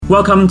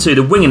Welcome to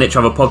the Winging It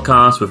Travel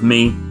podcast with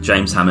me,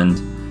 James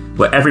Hammond,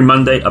 where every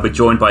Monday I'll be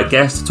joined by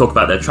guests to talk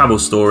about their travel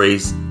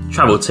stories,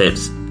 travel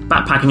tips,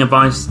 backpacking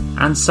advice,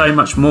 and so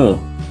much more.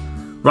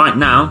 Right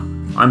now,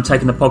 I'm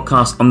taking the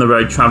podcast on the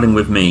road travelling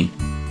with me,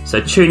 so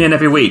tune in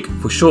every week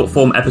for short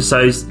form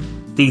episodes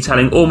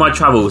detailing all my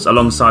travels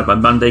alongside my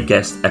Monday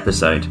guest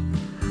episode.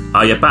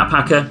 Are you a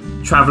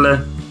backpacker,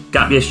 traveller,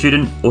 gap year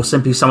student, or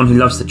simply someone who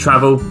loves to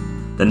travel?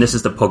 Then this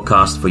is the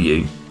podcast for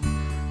you.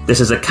 This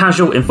is a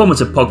casual,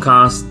 informative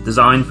podcast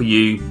designed for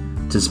you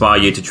to inspire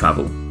you to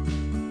travel.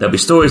 There'll be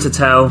stories to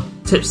tell,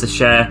 tips to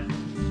share,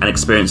 and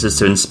experiences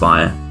to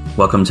inspire.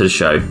 Welcome to the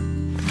show.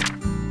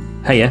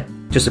 Hey,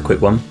 just a quick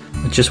one.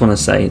 I just want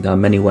to say there are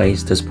many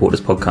ways to support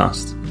this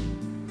podcast.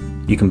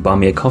 You can buy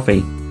me a coffee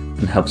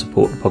and help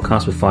support the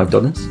podcast with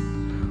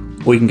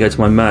 $5, or you can go to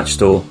my merch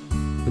store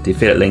with the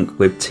affiliate link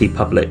with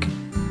TeePublic,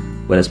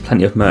 where there's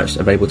plenty of merch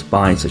available to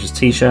buy, such as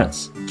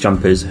t-shirts,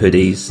 jumpers,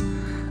 hoodies,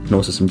 and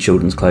also some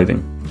children's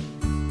clothing.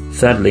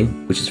 Thirdly,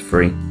 which is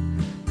free,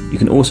 you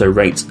can also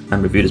rate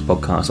and review this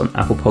podcast on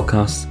Apple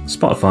Podcasts,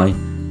 Spotify,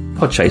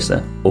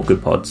 Podchaser, or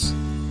Good Pods.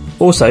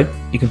 Also,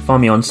 you can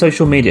find me on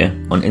social media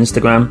on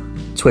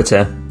Instagram,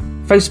 Twitter,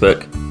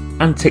 Facebook,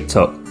 and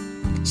TikTok.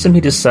 Simply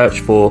just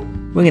search for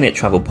Winging It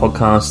Travel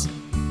Podcast,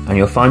 and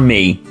you'll find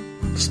me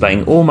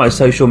displaying all my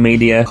social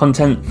media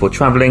content for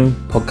travelling,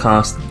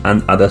 podcasts,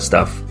 and other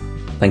stuff.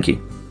 Thank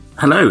you.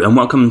 Hello and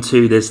welcome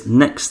to this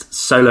next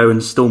solo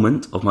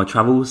instalment of my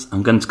travels.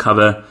 I'm going to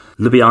cover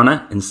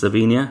Ljubljana in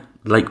Slovenia,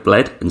 Lake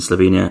Bled in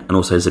Slovenia, and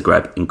also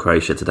Zagreb in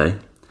Croatia today.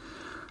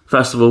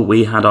 First of all,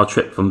 we had our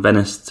trip from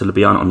Venice to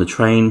Ljubljana on the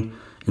train.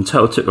 In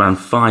total it took around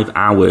 5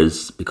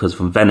 hours because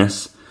from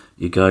Venice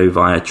you go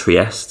via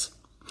Trieste,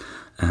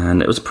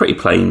 and it was a pretty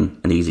plain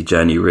and easy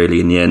journey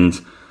really in the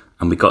end.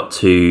 And we got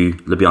to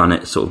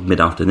Ljubljana sort of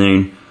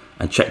mid-afternoon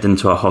and checked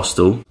into a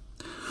hostel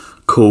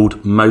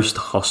called Most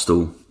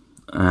Hostel.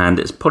 And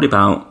it's probably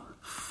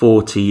about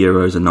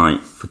 €40 a night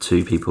for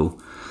two people.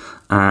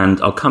 And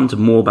I'll come to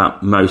more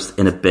about Most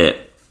in a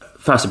bit.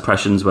 First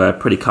impressions were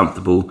pretty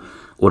comfortable,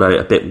 although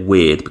a bit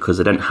weird because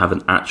they don't have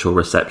an actual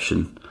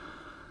reception.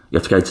 You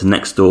have to go to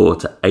next door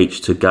to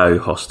H2Go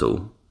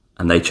hostel,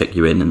 and they check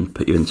you in and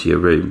put you into your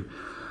room.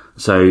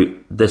 So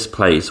this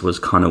place was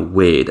kind of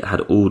weird. It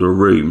had all the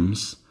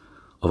rooms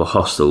of a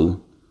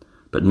hostel,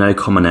 but no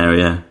common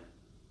area,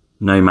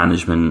 no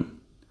management.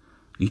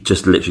 You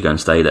just literally go and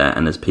stay there,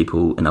 and there's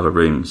people in other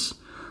rooms.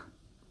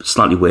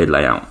 Slightly weird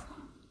layout.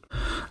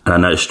 And I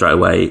noticed straight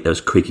away there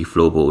was creaky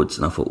floorboards,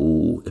 and I thought,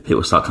 ooh, if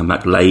people start coming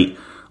back late,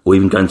 or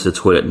even going to the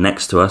toilet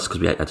next to us, because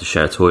we had to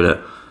share a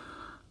toilet,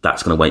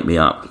 that's going to wake me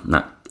up. And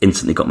that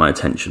instantly got my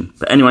attention.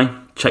 But anyway,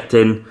 checked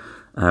in,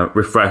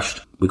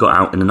 refreshed. We got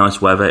out in the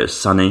nice weather, it was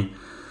sunny,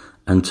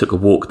 and took a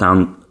walk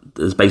down.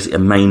 There's basically a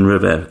main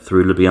river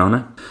through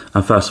Ljubljana.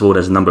 And first of all,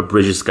 there's a number of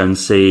bridges to go and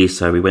see,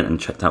 so we went and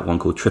checked out one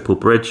called Triple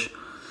Bridge.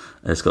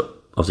 It's got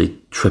obviously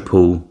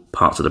triple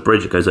parts of the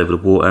bridge. It goes over the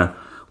water,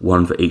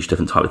 one for each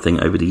different type of thing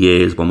over the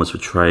years. One was for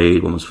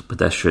trade, one was for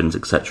pedestrians,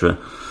 etc.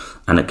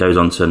 And it goes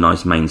on to a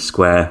nice main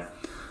square.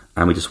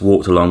 And we just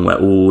walked along where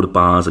all the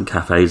bars and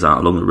cafes are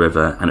along the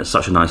river. And it's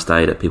such a nice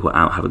day that people are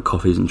out having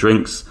coffees and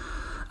drinks.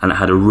 And it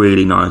had a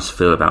really nice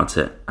feel about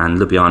it. And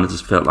Ljubljana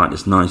just felt like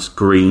this nice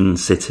green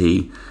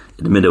city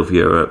in the middle of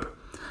Europe.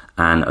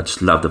 And I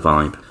just loved the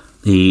vibe.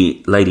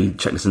 The lady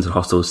checked us into the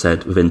hostel,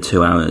 said within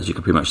 2 hours you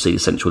could pretty much see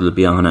central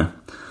Ljubljana.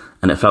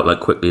 And it felt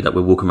like quickly that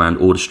we're walking around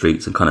all the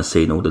streets and kind of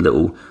seeing all the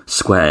little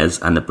squares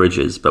and the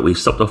bridges. But we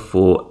stopped off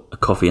for a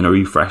coffee and a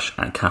refresh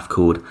at a cafe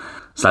called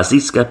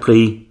Zaziska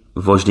pri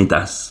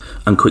Vojnidas,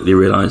 and quickly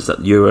realised that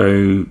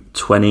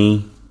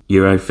 €20,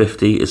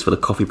 €50 is for the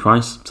coffee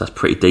price. So that's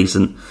pretty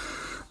decent.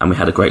 And we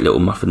had a great little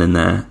muffin in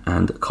there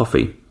and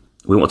coffee.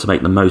 We wanted to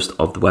make the most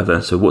of the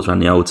weather, so we walked around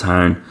the old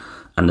town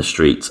and the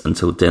streets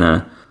until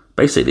dinner.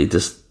 Basically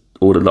just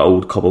all the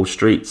old cobbled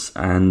streets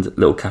and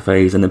little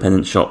cafes,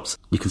 independent shops.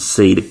 You can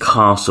see the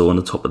castle on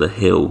the top of the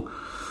hill,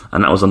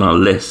 and that was on our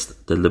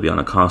list, the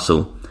Ljubljana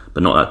castle,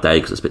 but not that day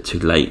because it's a bit too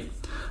late.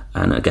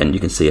 And again, you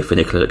can see a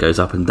funicular that goes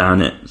up and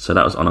down it, so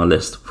that was on our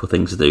list for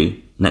things to do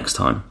next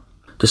time.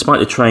 Despite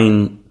the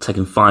train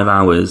taking 5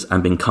 hours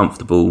and being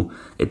comfortable,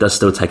 it does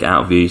still take it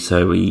out of you,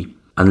 so we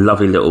had a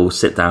lovely little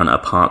sit down at a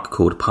park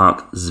called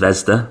Park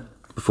Zvezda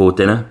before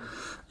dinner.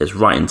 It's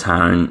right in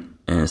town.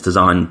 And it's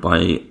designed by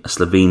a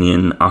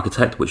Slovenian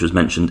architect, which was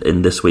mentioned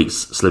in this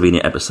week's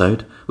Slovenia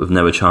episode with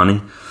Noah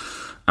Charney.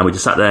 And we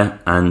just sat there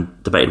and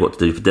debated what to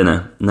do for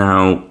dinner.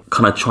 Now,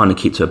 kind of trying to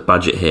keep to a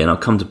budget here, and I'll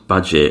come to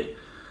budget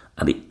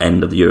at the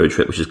end of the Euro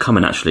trip, which is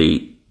coming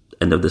actually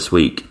end of this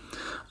week.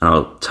 And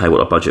I'll tell you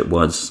what our budget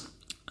was.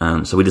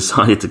 So we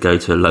decided to go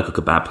to a local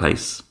kebab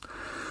place,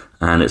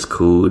 and it's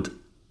called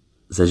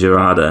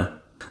Zagreb.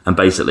 And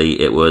basically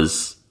it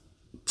was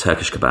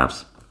Turkish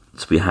kebabs.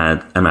 So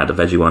Emma had a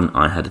veggie one,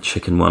 I had a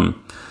chicken one.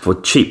 For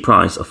a cheap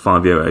price of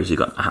 €5, you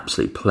got an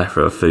absolute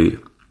plethora of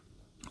food.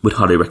 Would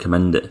highly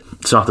recommend it.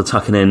 So after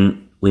tucking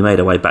in, we made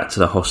our way back to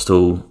the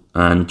hostel,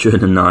 and during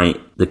the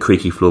night, the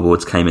creaky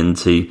floorboards came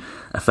into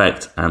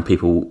effect and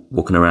people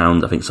walking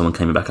around. I think someone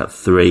came back at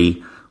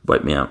 3,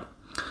 woke me up.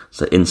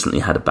 So instantly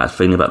had a bad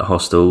feeling about the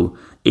hostel.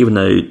 Even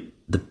though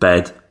the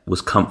bed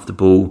was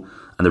comfortable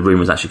and the room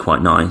was actually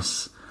quite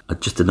nice, I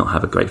just did not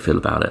have a great feel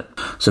about it.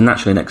 So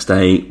naturally next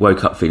day,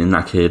 woke up feeling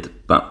knackered,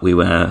 but we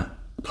were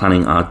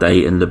planning our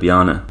day in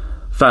Ljubljana.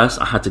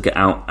 First, I had to get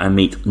out and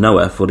meet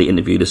Noah for the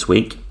interview this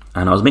week,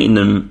 and I was meeting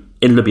them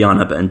in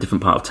Ljubljana but in a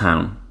different part of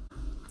town.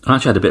 I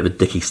actually had a bit of a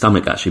dicky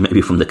stomach actually,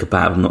 maybe from the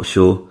kebab, I'm not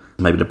sure,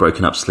 maybe the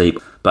broken up sleep,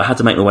 but I had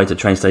to make my way to the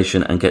train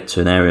station and get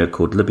to an area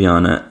called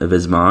Ljubljana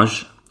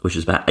Vizmaj, which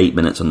is about 8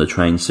 minutes on the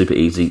train, super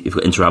easy. If you've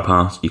got Interrail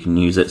pass, you can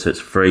use it, so it's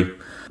free.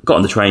 Got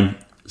on the train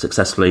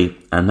successfully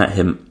and met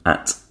him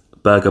at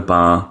Burger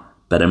Bar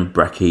Bed and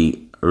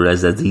Brecky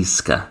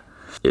Rezadiska.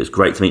 It was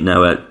great to meet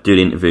Noah, do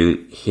the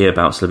interview, hear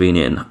about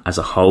Slovenia as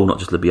a whole, not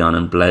just Ljubljana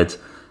and Bled.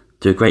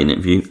 Do a great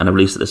interview, and I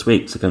released it this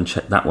week, so go and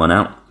check that one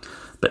out.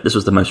 But this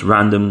was the most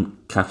random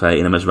cafe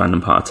in the most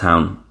random part of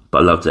town, but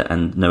I loved it,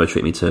 and Noah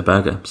treated me to a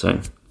burger, so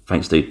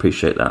thanks dude,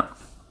 appreciate that.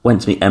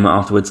 Went to meet Emma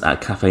afterwards at a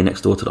cafe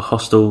next door to the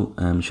hostel.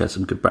 She had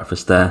some good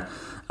breakfast there,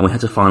 and we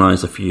had to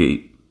finalise a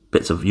few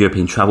bits of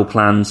European travel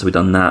plans, so we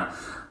done that.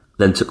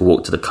 Then took a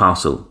walk to the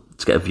castle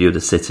to get a view of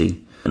the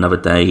city. Another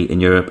day in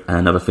Europe and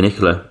another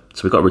funicular.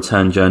 So we got a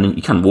return journey.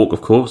 You can walk,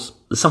 of course.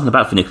 There's something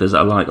about funiculars that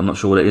I like. I'm not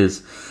sure what it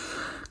is.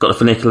 Got a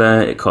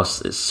funicular.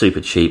 It's super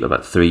cheap,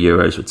 about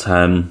 €3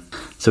 return.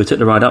 So we took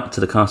the ride up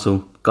to the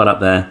castle, got up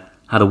there,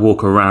 had a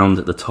walk around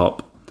at the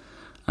top,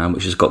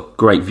 which has got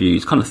great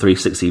views, kind of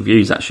 360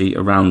 views actually,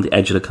 around the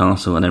edge of the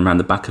castle, and then around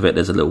the back of it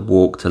there's a little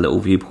walk to a little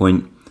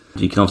viewpoint.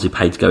 You can obviously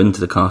pay to go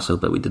into the castle,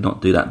 but we did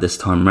not do that this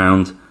time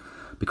round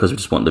because we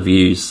just want the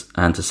views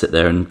and to sit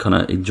there and kind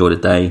of enjoy the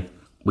day.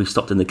 We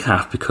stopped in the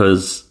cafe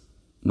because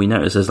we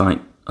noticed there's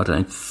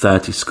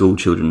 30 school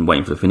children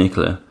waiting for the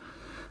funicular,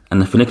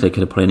 and the funicular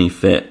could have probably only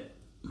fit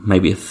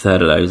maybe a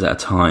third of those at a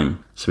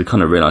time. So we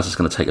kind of realised it's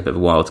going to take a bit of a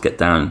while to get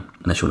down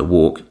unless you want to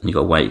walk, and you've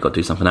got to wait, you've got to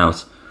do something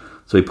else.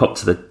 So we popped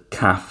to the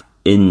cafe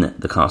in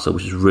the castle,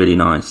 which is really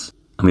nice,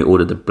 and we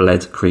ordered a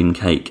Bled cream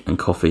cake and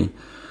coffee.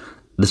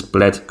 This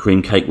Bled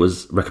cream cake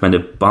was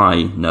recommended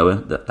by Noah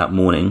that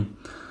morning,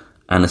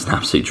 and it's an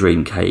absolute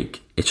dream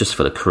cake. It's just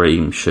for the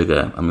cream,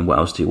 sugar. I mean, what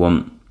else do you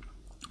want?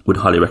 Would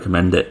highly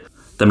recommend it.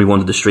 Then we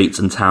wandered the streets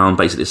in town,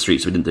 basically the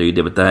streets we didn't do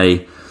the other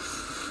day,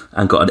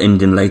 and got an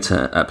Indian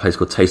later at a place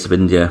called Taste of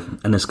India.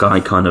 And this guy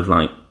kind of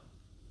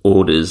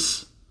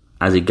orders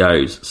as he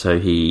goes. So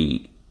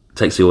he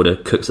takes the order,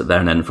 cooks it there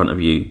and then in front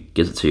of you,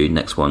 gives it to you,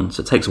 next one.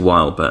 So it takes a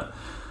while, but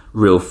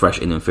real fresh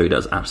Indian food. That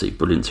was absolutely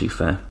brilliant, to be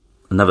fair.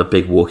 Another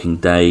big walking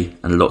day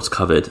and lots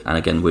covered. And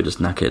again, we're just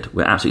knackered.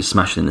 We're absolutely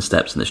smashing in the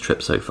steps in this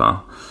trip so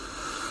far.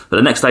 But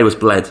the next day was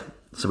Bled.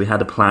 So we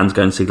had the plan to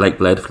go and see Lake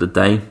Bled for the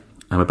day.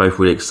 And we're both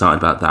really excited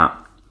about that.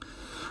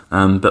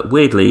 But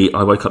weirdly,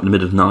 I woke up in the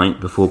middle of the night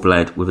before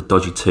Bled with a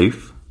dodgy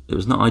tooth. It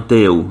was not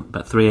ideal.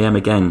 About 3 a.m.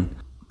 again.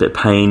 Bit of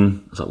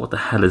pain. I was like, what the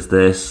hell is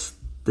this?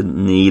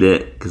 Didn't need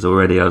it because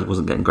already I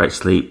wasn't getting great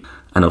sleep.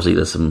 And obviously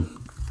there's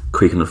some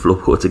creaking on the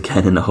floorboards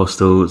again in the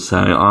hostel. So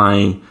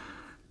I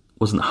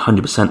wasn't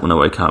 100% when I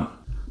woke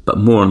up. But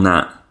more on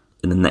that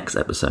in the next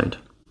episode.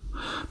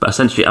 But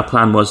essentially our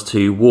plan was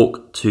to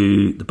walk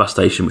to the bus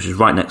station, which is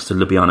right next to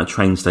Ljubljana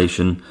train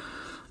station.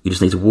 You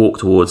just need to walk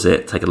towards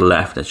it, take a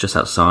left. It's just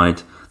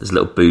outside. There's a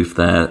little booth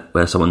there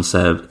where a couple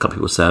of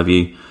people serve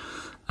you.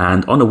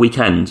 And on a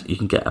weekend, you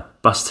can get a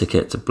bus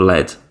ticket to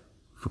Bled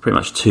for pretty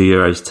much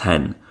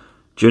 €2.10.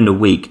 During the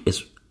week,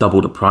 it's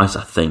double the price,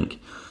 I think.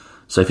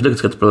 So if you're looking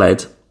to go to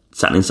Bled,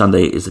 Saturday and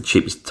Sunday is the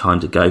cheapest time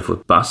to go for a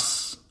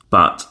bus,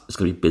 but it's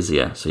going to be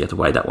busier, so you have to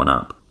weigh that one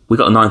up. We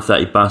got a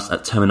 9:30 bus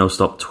at Terminal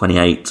Stop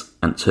 28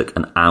 and it took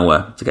an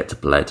hour to get to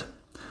Bled.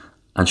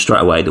 And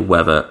straight away, the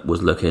weather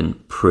was looking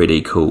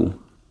pretty cool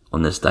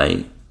on this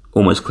day.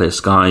 Almost clear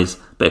skies,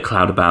 bit of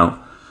cloud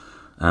about,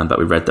 but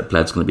we read that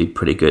Bled's going to be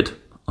pretty good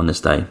on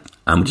this day.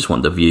 And we just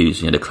want the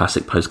views, the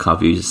classic postcard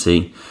views you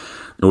see,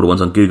 and all the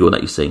ones on Google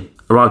that you see.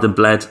 Arrived in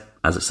Bled,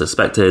 as it's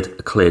suspected,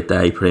 a clear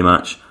day pretty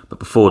much. But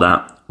before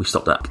that, we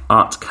stopped at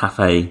Art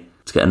Cafe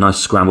to get a nice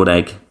scrambled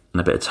egg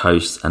and a bit of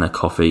toast and a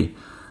coffee.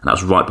 And that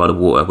was right by the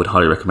water. Would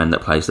highly recommend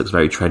that place. Looks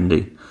very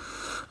trendy.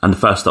 And the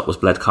first stop was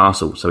Bled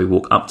Castle. So we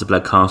walk up to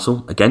Bled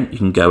Castle. Again, you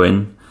can go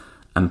in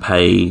and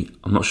pay,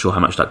 I'm not sure how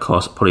much that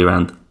costs, probably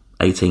around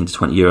 18 to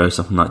 20 euros,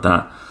 something like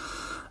that.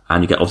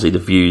 And you get obviously the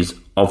views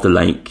of the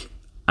lake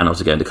and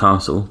obviously go into the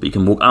castle. But you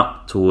can walk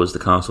up towards the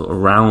castle,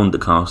 around the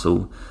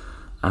castle,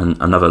 and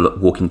another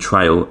walking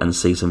trail and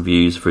see some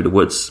views through the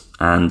woods.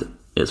 And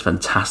it's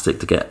fantastic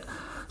to get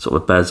sort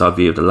of a bird's eye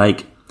view of the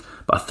lake.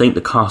 But I think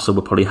the castle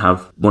will probably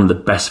have one of the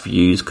best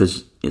views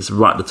because it's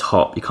right at the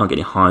top. You can't get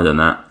any higher than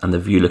that. And the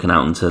view looking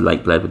out into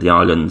Lake Bled with the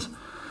island,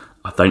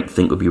 I don't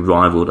think would be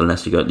rivaled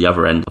unless you go at the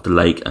other end of the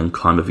lake and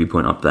climb a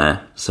viewpoint up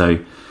there. So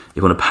if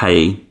you want to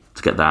pay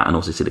to get that and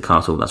also see the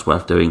castle, that's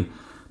worth doing.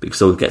 But you can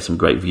still get some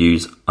great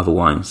views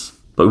otherwise.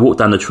 But we walked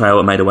down the trail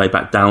and made our way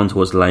back down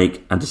towards the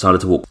lake and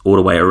decided to walk all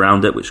the way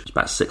around it, which is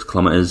about 6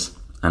 kilometres.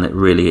 And it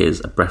really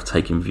is a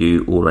breathtaking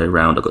view all the way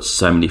around. I've got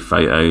so many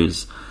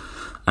photos.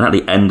 And at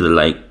the end of the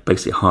lake,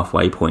 basically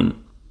halfway point,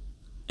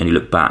 and you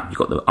look back, you've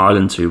got the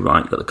island to your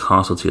right, you've got the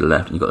castle to your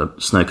left, and you've got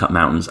the snow-capped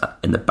mountains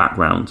in the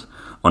background.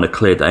 On a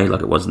clear day,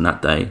 like it was in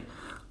that day,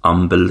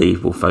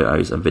 unbelievable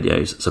photos and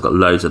videos. So I've got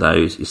loads of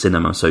those. You've seen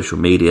them on social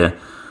media.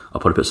 I'll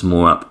probably put some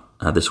more up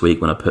this week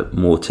when I put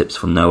more tips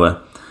from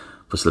Noah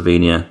for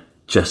Slovenia.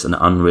 Just an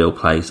unreal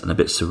place and a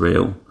bit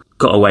surreal.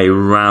 Got away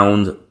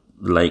round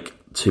the lake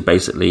to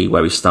basically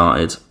where we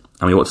started,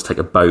 and we wanted to take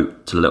a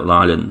boat to the little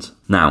island.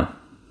 Now,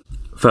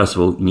 first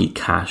of all, you need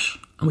cash,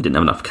 and we didn't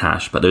have enough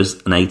cash, but there's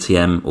an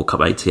ATM or a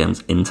couple of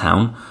ATMs in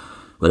town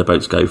where the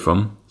boats go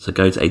from. So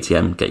go to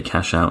ATM, get your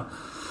cash out.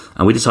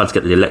 And we decided to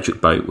get the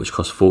electric boat, which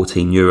costs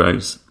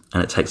 €14,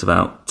 and it takes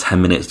about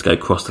 10 minutes to go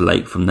across the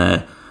lake from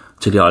there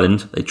to the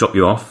island. They drop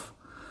you off,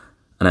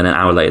 and then an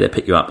hour later they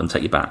pick you up and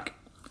take you back,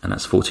 and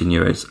that's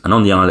 €14. And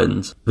on the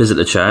island, visit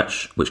the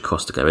church, which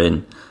costs to go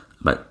in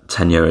about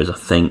 €10, I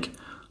think.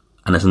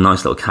 And there's a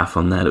nice little cafe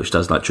on there which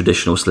does like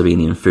traditional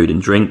Slovenian food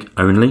and drink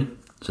only,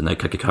 so no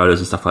Coca-Colas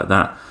and stuff like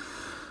that.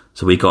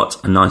 So we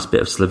got a nice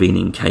bit of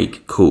Slovenian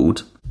cake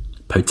called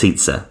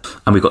potica,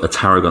 and we got the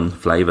tarragon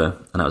flavour,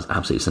 and that was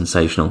absolutely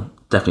sensational.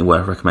 Definitely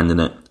worth recommending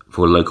it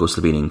for a local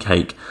Slovenian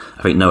cake.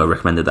 I think Noah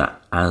recommended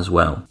that as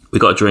well. We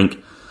got a drink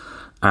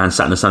and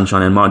sat in the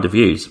sunshine and admired the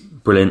views.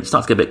 Brilliant.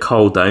 Started to get a bit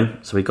cold though,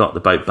 so we got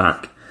the boat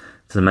back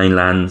to the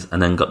mainland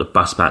and then got the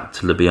bus back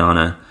to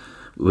Ljubljana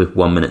with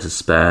 1 minute to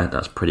spare.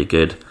 That's pretty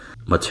good.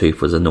 My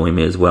tooth was annoying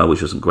me as well,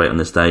 which wasn't great on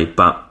this day,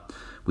 but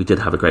we did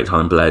have a great time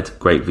in Bled.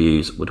 Great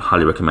views. Would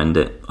highly recommend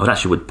it. I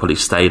would probably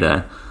stay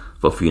there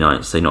for a few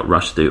nights, so not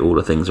rush to do all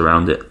the things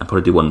around it, and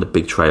probably do one of the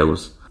big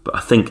trails. But I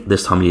think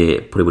this time of year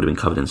it probably would have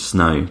been covered in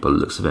snow by the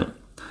looks of it.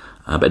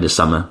 But in the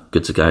summer,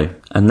 good to go.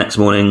 And next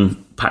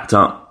morning, packed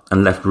up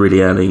and left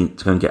really early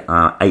to go and get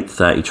our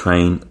 8:30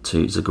 train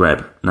to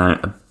Zagreb. Now,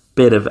 a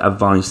bit of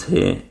advice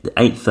here. The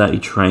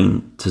 8:30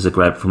 train to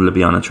Zagreb from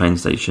Ljubljana train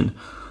station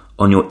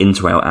on your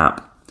Interrail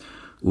app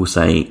will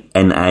say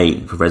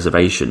NA for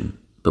reservation.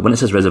 But when it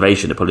says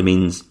reservation, it probably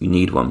means you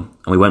need one.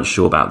 And we weren't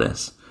sure about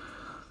this.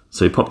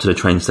 So we popped to the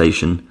train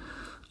station,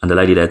 and the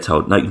lady there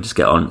told, no, you can just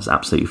get on, it's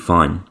absolutely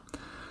fine.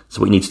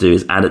 So what you need to do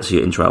is add it to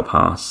your Interrail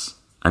pass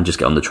and just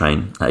get on the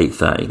train at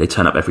 8:30. They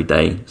turn up every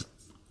day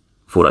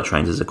for that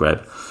train to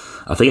Zagreb.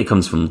 I think it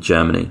comes from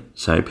Germany,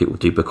 so people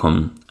do book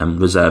on and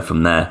reserve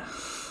from there.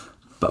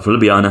 But for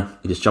Ljubljana,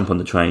 you just jump on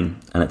the train,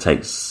 and it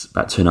takes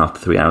about 2.5 to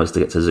 3 hours to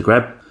get to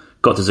Zagreb.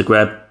 Got to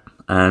Zagreb,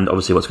 and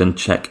obviously I was going to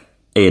check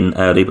in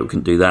early, but we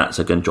couldn't do that,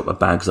 so I'm going to drop my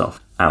bags off.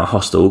 Our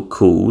hostel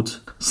called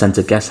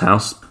Centre Guest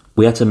House.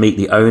 We had to meet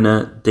the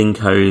owner,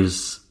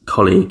 Dinko's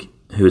colleague,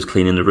 who was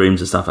cleaning the rooms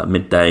and stuff at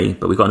midday,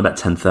 but we got in about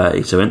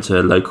 10:30, so we went to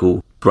a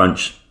local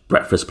brunch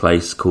breakfast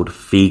place called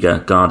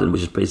Figa Garden,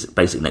 which is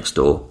basically next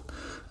door,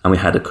 and we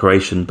had a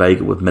Croatian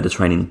bagel with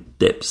Mediterranean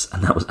dips,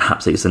 and that was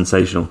absolutely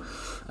sensational.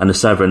 And the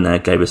server in there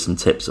gave us some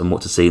tips on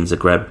what to see in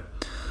Zagreb.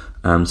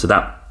 So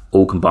that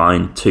all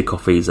combined, 2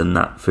 coffees and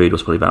that food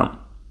was probably about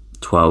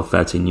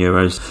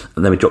 €12-13.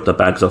 And then we dropped our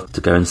bags off to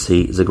go and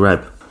see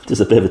Zagreb.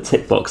 Just a bit of a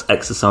tick box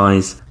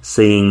exercise.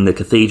 Seeing the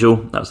cathedral,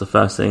 that was the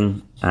first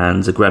thing.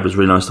 And Zagreb was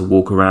really nice to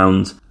walk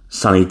around.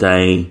 Sunny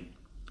day,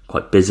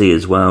 quite busy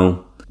as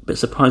well. But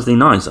surprisingly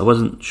nice. I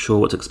wasn't sure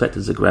what to expect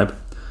of Zagreb.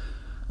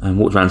 And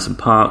walked around some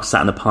parks,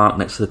 sat in the park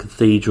next to the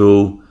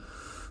cathedral.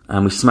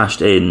 And we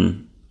smashed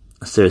in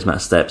a serious amount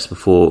of steps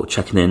before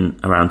checking in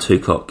around 2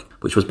 o'clock,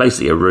 which was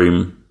basically a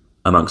room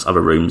amongst other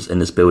rooms in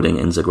this building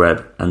in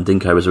Zagreb. And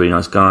Dinko was a really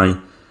nice guy,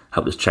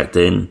 helped us checked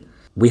in.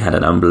 We had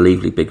an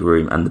unbelievably big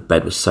room, and the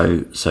bed was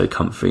so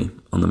comfy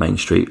on the main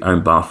street.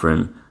 Own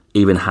bathroom,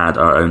 even had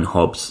our own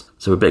hobs.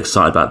 So we're a bit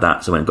excited about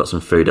that. So we went and got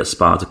some food at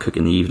Spa to cook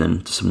in the evening,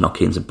 just some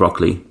gnocchi and some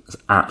broccoli. I was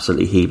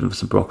absolutely heaving for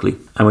some broccoli.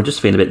 And we're just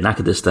feeling a bit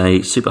knackered this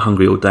day, super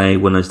hungry all day.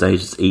 One of those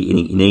days, just eat and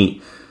eat and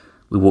eat.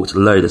 We walked a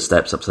load of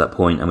steps up to that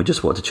point, and we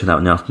just wanted to chill out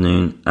in the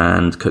afternoon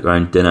and cook our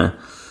own dinner.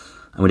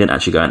 And we didn't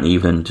actually go out in the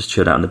evening, just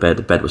chilled out in the bed.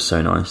 The bed was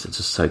so nice. It's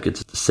just so good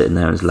to sit in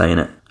there and just lay in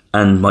it.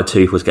 And my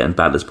tooth was getting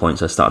bad at this point,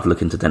 so I started to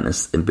look into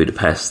dentists in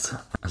Budapest.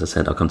 As I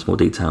said, I'll come to more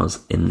details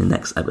in the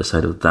next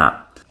episode of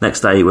that.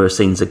 Next day, we were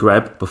seeing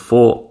Zagreb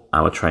before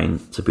our train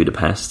to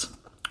Budapest,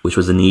 which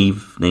was in the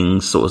evening,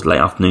 sort of late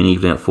afternoon,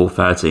 evening at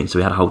 4:30. So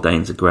we had a whole day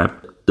in Zagreb.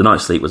 The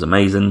night's sleep was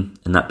amazing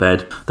in that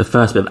bed. The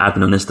first bit of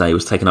admin on this day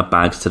was taking our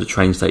bags to the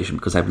train station,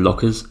 because they have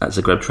lockers at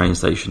Zagreb train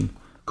station.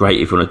 Great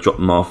if you want to drop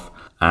them off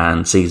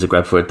and see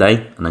Zagreb for a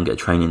day and then get a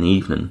train in the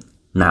evening.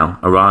 Now,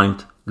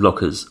 arrived,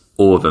 lockers,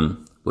 all of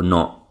them were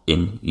not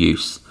in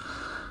use.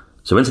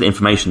 So I went to the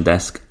information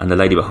desk, and the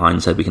lady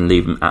behind said we can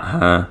leave them at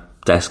her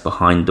desk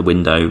behind the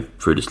window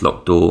through this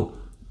locked door.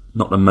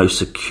 Not the most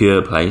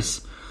secure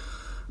place,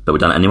 but we've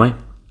done it anyway,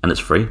 and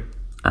it's free.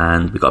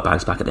 And we got our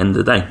bags back at the end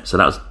of the day. So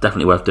that was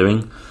definitely worth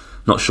doing.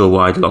 Not sure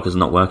why the lockers are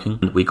not working.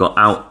 We got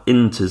out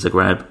into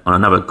Zagreb on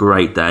another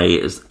great day.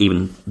 It was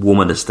even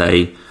warmer this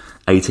day,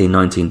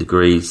 18-19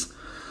 degrees.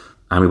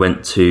 And we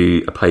went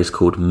to a place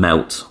called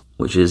Melt,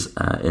 which is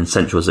in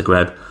central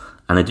Zagreb.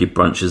 And they do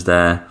brunches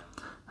there.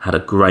 Had a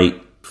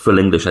great full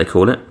English, they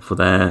call it, for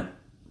their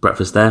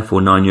breakfast there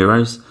for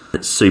 €9.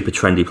 It's super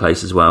trendy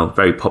place as well,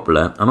 very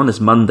popular. And on this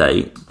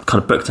Monday,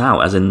 kind of booked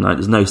out, as in like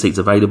there's no seats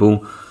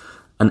available,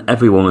 and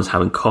everyone was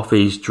having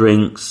coffees,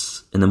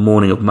 drinks in the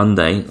morning of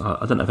Monday.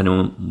 I don't know if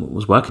anyone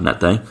was working that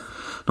day,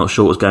 not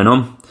sure what was going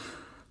on.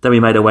 Then we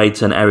made our way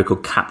to an area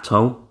called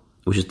Captoll,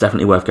 which is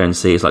definitely worth going to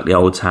see. It's like the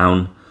old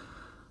town,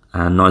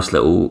 and nice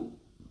little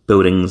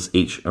buildings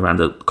each around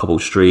the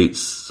cobbled streets,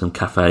 some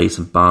cafes,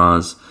 some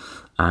bars.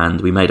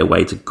 And we made our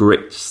way to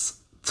Grit's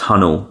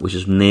tunnel, which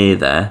is near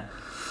there,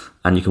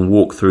 and you can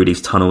walk through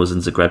these tunnels in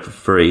Zagreb for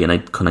free, and they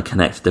kind of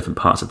connect to different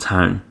parts of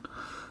town.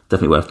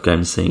 Definitely worth going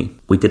to see.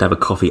 We did have a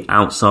coffee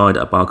outside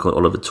at a bar called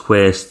Oliver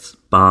Twist's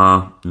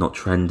bar, not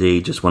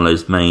trendy, just one of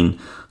those main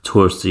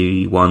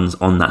touristy ones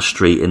on that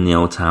street in the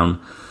old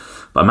town.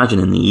 But imagine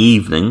in the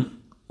evening,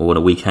 or on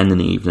a weekend in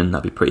the evening,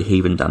 that'd be pretty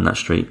heaving down that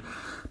street.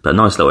 But a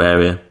nice little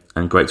area,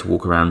 and great to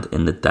walk around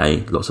in the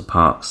day. Lots of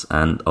parks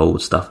and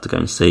old stuff to go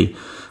and see.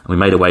 And we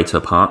made our way to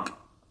a park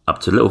up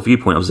to a little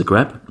viewpoint of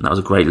Zagreb, and that was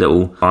a great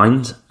little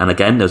find. And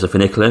again, there was a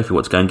funicular if you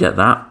want to go and get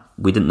that.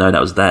 We didn't know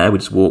that was there. We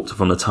just walked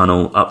from the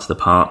tunnel up to the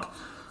park,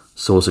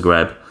 saw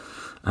Zagreb,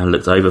 and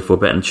looked over for a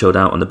bit and chilled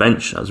out on the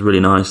bench. That was really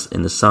nice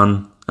in the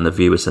sun, and the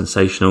view was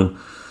sensational.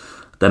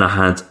 Then I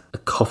had a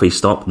coffee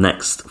stop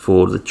next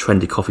for the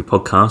trendy coffee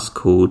podcast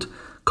called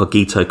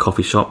Cogito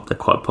Coffee Shop. They're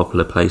quite a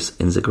popular place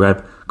in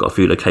Zagreb. Got a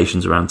few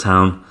locations around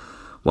town.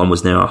 One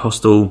was near our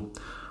hostel,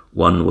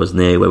 one was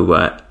near where we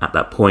were at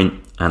that point,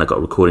 and I got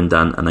a recording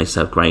done, and they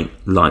serve great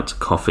light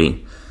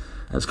coffee.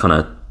 It's kind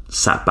of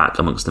sat back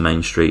amongst the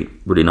main street.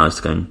 Really nice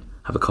to go and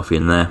have a coffee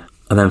in there.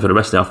 And then for the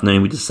rest of the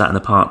afternoon, we just sat in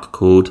the park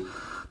called,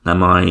 now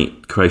my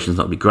creation's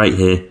not going to be great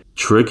here,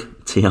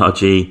 Trug,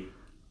 T-R-G,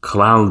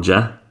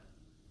 Klauja,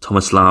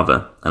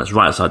 Tomislava. And it's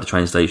right outside the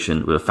train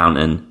station with a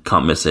fountain.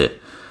 Can't miss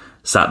it.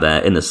 Sat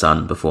there in the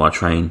sun before our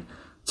train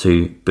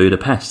to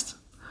Budapest.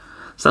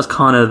 So that's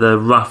kind of the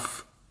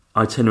rough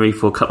itinerary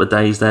for a couple of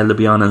days there,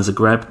 Ljubljana and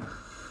Zagreb.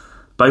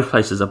 Both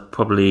places are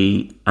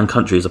probably, and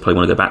countries I probably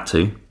want to go back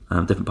to,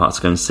 different parts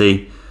to go and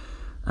see.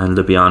 And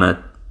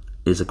Ljubljana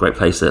is a great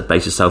place to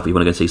base yourself. You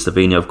want to go see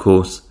Slovenia, of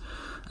course.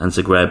 And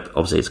Zagreb,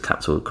 obviously it's the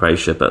capital of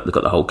Croatia, but they've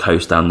got the whole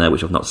coast down there,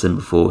 which I've not seen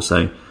before.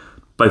 So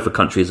both are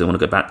countries I want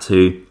to go back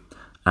to.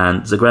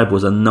 And Zagreb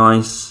was a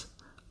nice,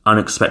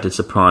 unexpected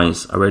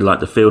surprise. I really liked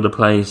the feel of the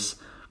place.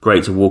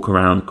 Great to walk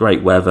around,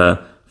 great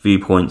weather,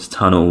 viewpoints,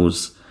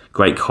 tunnels,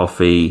 great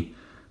coffee.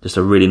 Just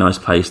a really nice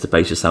place to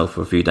base yourself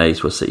for a few days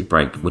for a city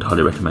break. Would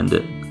highly recommend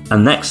it.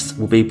 And next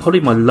will be probably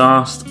my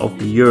last of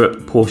the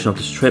Europe portion of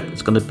this trip.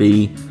 It's going to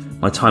be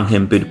my time here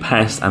in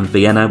Budapest and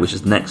Vienna, which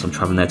is next. I'm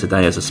travelling there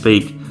today as I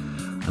speak.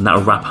 And that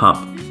will wrap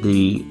up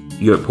the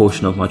Europe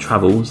portion of my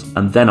travels.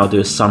 And then I'll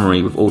do a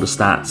summary with all the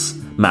stats,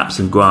 maps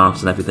and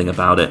graphs and everything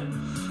about it,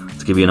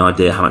 to give you an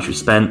idea how much we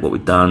spent, what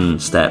we've done,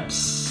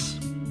 steps,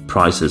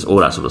 prices, all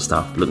that sort of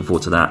stuff. Looking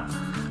forward to that.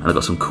 And I've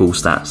got some cool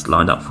stats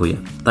lined up for you.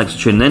 Thanks for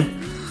tuning in,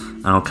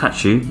 and I'll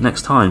catch you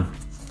next time.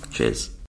 Cheers.